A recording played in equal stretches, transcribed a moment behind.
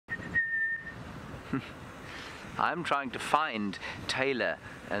I'm trying to find Tayla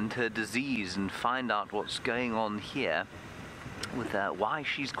and her disease and find out what's going on here with her, why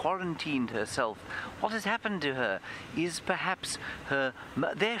she's quarantined herself. What has happened to her? Is perhaps her...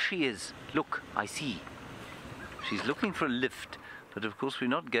 There she is. Look, I see. She's looking for a lift, but of course we're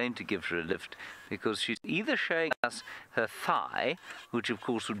not going to give her a lift because she's either showing us her thigh, which of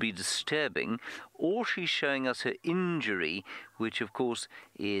course would be disturbing, or she's showing us her injury, which of course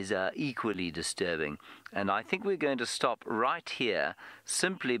is equally disturbing. And I think we're going to stop right here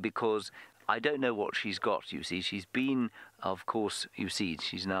simply because I don't know what she's got, you see. She's been, of course, you see,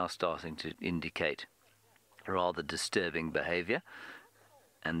 she's now starting to indicate rather disturbing behavior,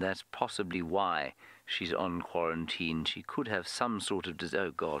 and that's possibly why she's on quarantine. She could have some sort of disease.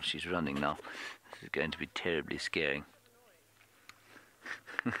 Oh God, she's running now. This is going to be terribly scary.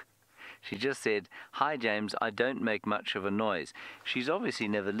 She just said, "Hi James, I don't make much of a noise." She's obviously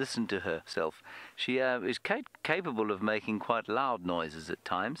never listened to herself. She is capable of making quite loud noises at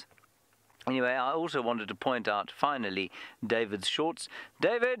times. Anyway, I also wanted to point out, finally, David's shorts.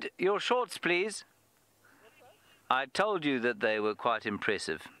 David, your shorts, please. I told you that they were quite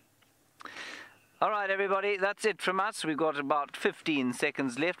impressive. All right, everybody, that's it from us. We've got about 15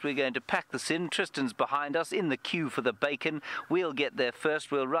 seconds left. We're going to pack this in. Tristan's behind us in the queue for the bacon. We'll get there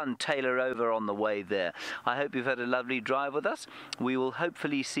first. We'll run Taylor over on the way there. I hope you've had a lovely drive with us. We will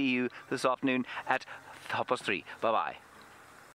hopefully see you this afternoon at 3:30. Bye-bye.